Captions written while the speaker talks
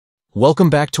Welcome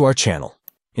back to our channel.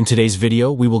 In today's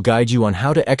video, we will guide you on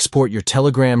how to export your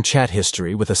Telegram chat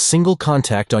history with a single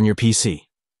contact on your PC.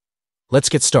 Let's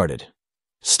get started.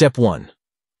 Step 1.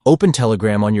 Open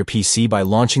Telegram on your PC by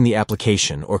launching the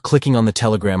application or clicking on the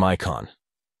Telegram icon.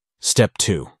 Step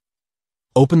 2.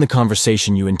 Open the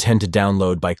conversation you intend to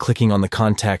download by clicking on the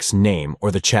contact's name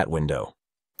or the chat window.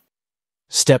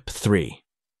 Step 3.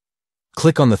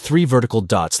 Click on the 3 vertical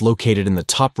dots located in the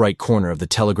top right corner of the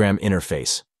Telegram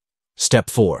interface.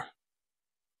 Step 4.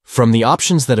 From the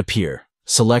options that appear,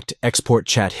 select Export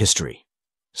Chat History.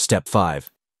 Step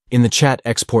 5. In the Chat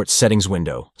Export Settings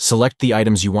window, select the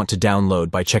items you want to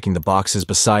download by checking the boxes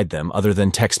beside them other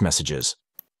than text messages.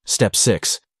 Step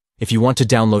 6. If you want to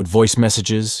download voice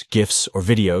messages, GIFs, or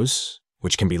videos,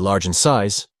 which can be large in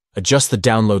size, adjust the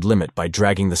download limit by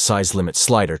dragging the size limit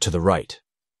slider to the right.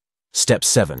 Step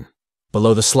 7.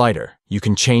 Below the slider, you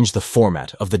can change the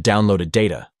format of the downloaded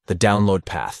data, the download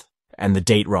path, and the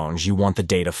date range you want the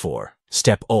data for.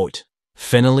 Step 8.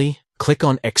 Finally, click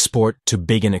on Export to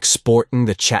begin exporting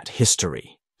the chat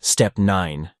history. Step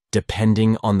 9.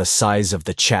 Depending on the size of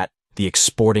the chat, the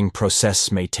exporting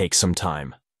process may take some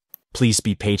time. Please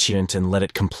be patient and let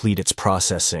it complete its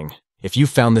processing. If you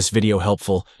found this video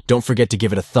helpful, don't forget to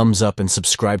give it a thumbs up and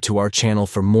subscribe to our channel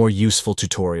for more useful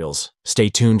tutorials. Stay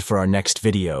tuned for our next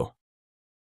video.